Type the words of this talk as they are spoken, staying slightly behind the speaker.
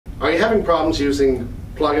Are you having problems using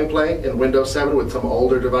plug and play in Windows 7 with some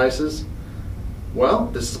older devices? Well,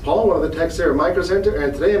 this is Paul, one of the techs here at Micro Center,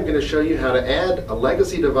 and today I'm going to show you how to add a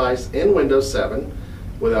legacy device in Windows 7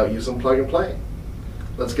 without using plug and play.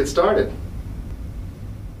 Let's get started.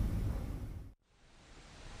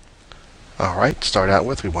 Alright, to start out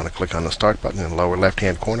with, we want to click on the Start button in the lower left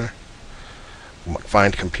hand corner. We want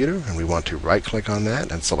Find Computer, and we want to right click on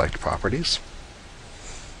that and select Properties.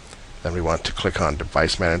 Then we want to click on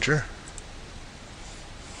Device Manager.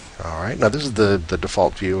 Alright, now this is the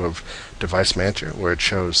default view of Device Manager, where it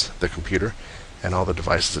shows the computer and all the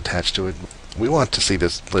devices attached to it. We want to see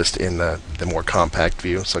this list in the more compact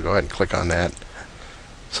view, so go ahead and click on that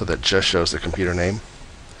so that it just shows the computer name.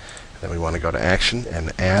 Then we want to go to Action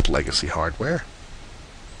and Add Legacy Hardware.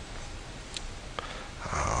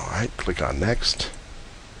 Alright, click on Next.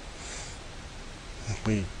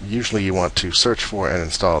 Usually you want to search for and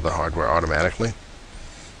install the hardware automatically.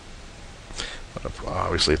 But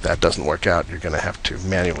obviously if that doesn't work out, you're going to have to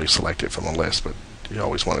manually select it from the list, but you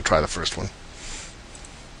always want to try the first one.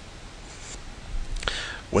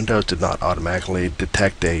 Windows did not automatically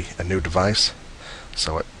detect a new device,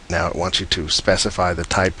 so now it wants you to specify the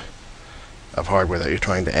type of hardware that you're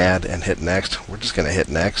trying to add and hit Next. We're just going to hit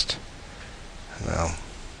Next. Now,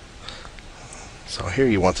 so here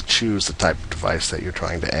you want to choose the type of device that you're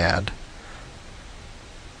trying to add.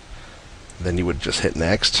 Then you would just hit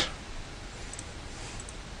Next,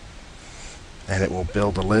 and it will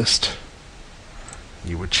build a list.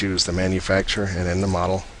 You would choose the manufacturer and then the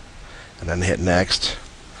model, and then hit Next,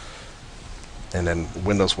 and then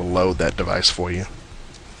Windows will load that device for you.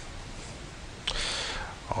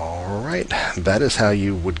 Alright, that is how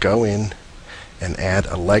you would go in and add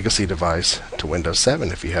a legacy device to Windows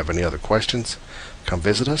 7. If you have any other questions, come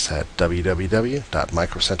visit us at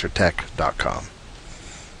www.microcentertech.com.